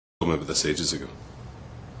me about this ages ago.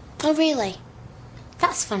 Oh, really?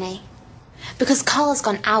 That's funny. Because Carla's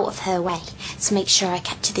gone out of her way to make sure I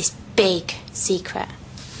kept to this big secret.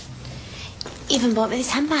 Even bought me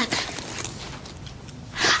this handbag.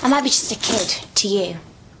 I might be just a kid to you,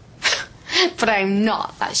 but I'm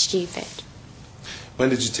not that stupid. When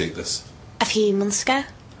did you take this? A few months ago.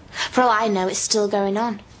 For all I know, it's still going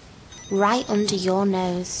on. Right under your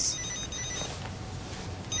nose.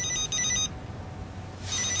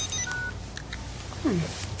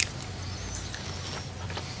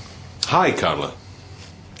 Hi, Carla.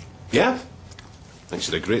 Yeah? I think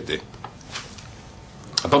she had a great day.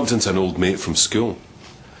 I bumped into an old mate from school.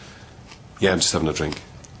 Yeah, I'm just having a drink.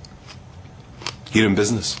 Here in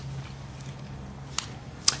business.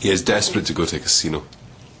 He is desperate to go to a casino.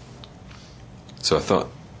 So I thought,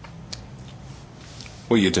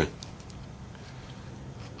 what are you doing?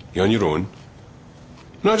 You on your own?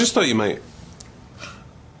 No, I just thought you might.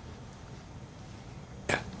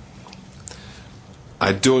 Yeah.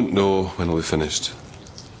 I don't know when I'll be finished.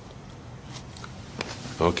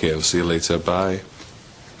 Okay, I'll see you later. Bye.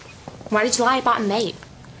 Why did you lie about a mate?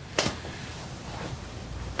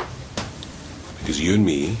 Because you and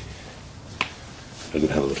me are going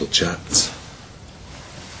to have a little chat.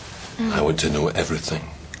 I want to know everything.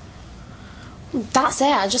 That's it.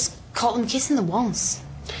 I just caught them kissing the once.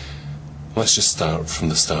 Let's just start from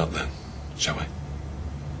the start then, shall we?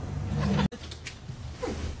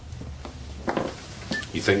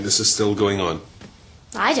 You think this is still going on?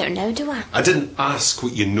 I don't know, do I? I didn't ask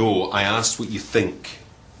what you know, I asked what you think.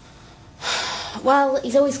 Well,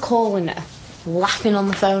 he's always calling her, laughing on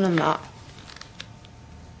the phone and that.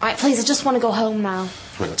 Right, please, I just want to go home now.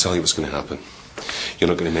 Right, I'll tell you what's going to happen. You're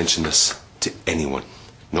not going to mention this to anyone.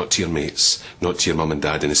 Not to your mates, not to your mum and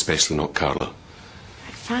dad, and especially not Carla.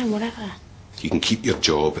 Right, fine, whatever. You can keep your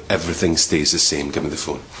job, everything stays the same. Give me the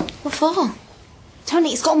phone. What for?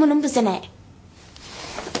 Tony, it's got all my numbers in it.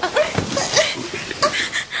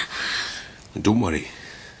 And don't worry,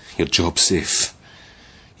 your job's safe.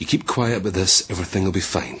 You keep quiet about this, everything will be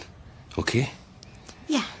fine. Okay?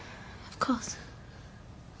 Yeah, of course.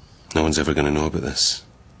 No one's ever going to know about this.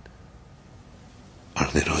 Are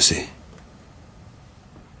they, Rosie?